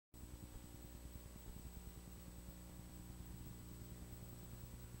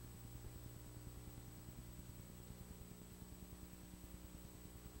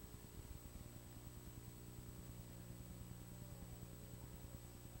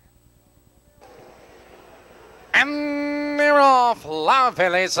And they're off. La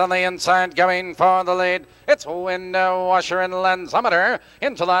VALAISE on the inside going for the lead. It's Window Washer and Lensometer.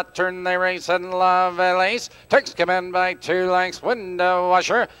 Into that turn they race, and La VALAISE takes command by 2 lengths. Window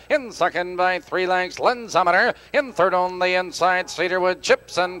Washer in second by 3 lengths. Lensometer in third on the inside. Cedarwood,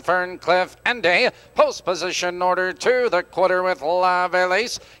 Chips and Ferncliff Andy. Post position order to the quarter with La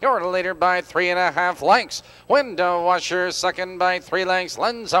VALAISE. Your leader by 3.5 lengths. Window Washer second by 3 lengths.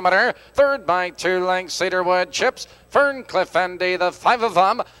 Lensometer third by 2 lengths. Cedarwood, Chips, Ferncliff Andy, the 5 of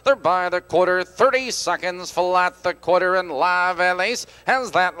them. They're by the quarter, 30 seconds flat the quarter, and La VALAISE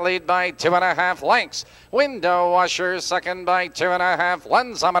has that lead by 2.5 lengths. Window Washer second by 2.5.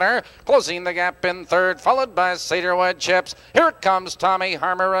 Lensometer closing the gap in third, followed by Cedarwood, Chips. Here comes Tommy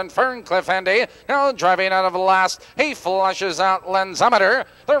Harmer and Ferncliff Andy. Now driving out of last, he flushes out Lensometer.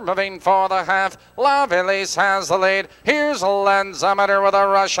 They're moving for the half. La VALAISE has the lead. Here's Lensometer with a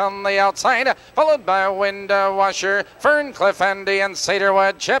rush on the outside, followed by Window Washer, Ferncliff Andy, and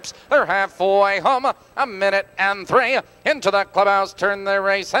Cedarwood, Chips. They're halfway home, 1 minute and 3. Into the clubhouse turn the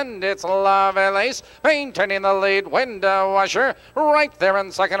race, and it's La VALAISE maintaining the lead. Window Washer right there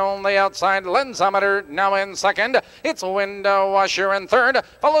in second on the outside. Lensometer now in second. It's Window Washer in third,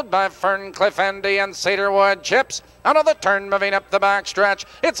 followed by Ferncliff Andy and Cedarwood, Chips. Out of the turn, moving up the back stretch,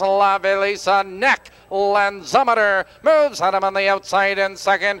 it's La VALAISE neck. Lensometer moves at him on the outside in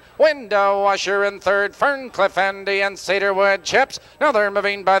second. Window Washer in third. Ferncliff Andy and Cedarwood, Chips. Now they're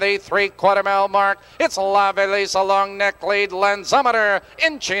moving by the 3/4 mile mark. It's La VALAISE along neck lead. Lensometer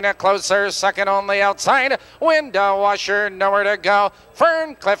inching it closer, second on the outside. Window Washer nowhere to go.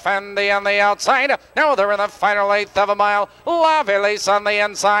 Ferncliff Andy on the outside. Now they're in the final 1/8 of a mile. La VALAISE on the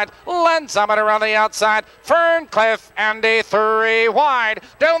inside. Lensometer on the outside. Ferncliff Andy 3 wide.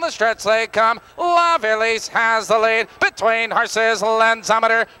 Down the stretch they come. La VALAISE has the lead between horses.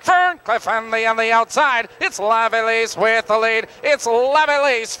 Lensometer, Ferncliff Andy on the outside. It's La VALAISE with the lead. It's La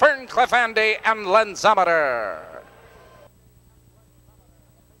VALAISE, Ferncliff Andy, and Lensometer.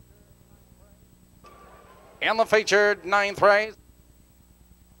 In the featured 9th race.